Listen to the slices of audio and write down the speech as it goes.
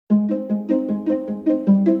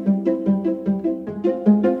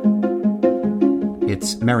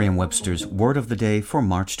It's Merriam-Webster's Word of the Day for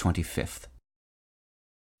March 25th.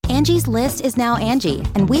 Angie's List is now Angie,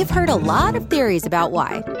 and we've heard a lot of theories about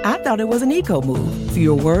why. I thought it was an eco move.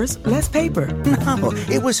 Fewer words, less paper. No,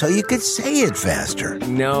 it was so you could say it faster.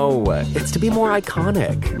 No, it's to be more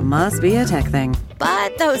iconic. Must be a tech thing.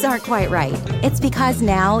 But those aren't quite right. It's because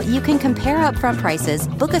now you can compare upfront prices,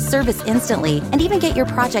 book a service instantly, and even get your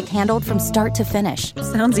project handled from start to finish.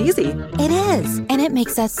 Sounds easy. It is, and it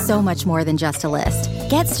makes us so much more than just a list.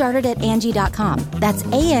 Get started at Angie.com. That's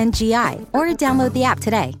ANGI, or download the app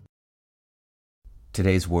today.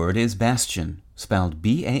 Today's word is bastion, spelled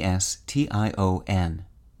B-A-S-T-I-O-N.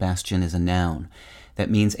 Bastion is a noun that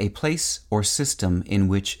means a place or system in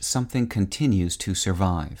which something continues to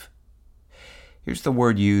survive. Here's the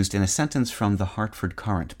word used in a sentence from The Hartford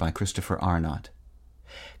Courant by Christopher Arnott.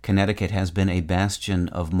 Connecticut has been a bastion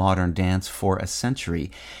of modern dance for a century,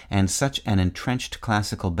 and such an entrenched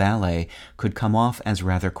classical ballet could come off as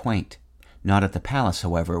rather quaint. Not at the Palace,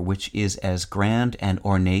 however, which is as grand and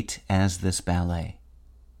ornate as this ballet.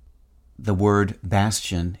 The word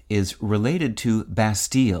bastion is related to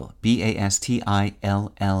Bastille, B-A-S-T-I-L-L-E,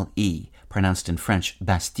 pronounced in French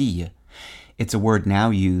Bastille. It's a word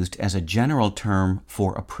now used as a general term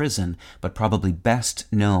for a prison, but probably best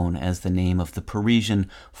known as the name of the Parisian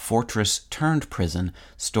fortress-turned-prison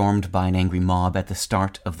stormed by an angry mob at the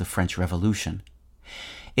start of the French Revolution.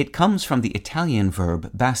 It comes from the Italian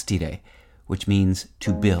verb bastire, which means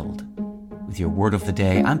to build. With your Word of the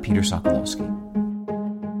Day, I'm Peter Sokolowski.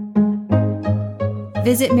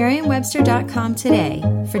 Visit Merriam-Webster.com today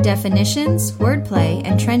for definitions, wordplay,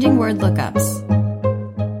 and trending word lookups.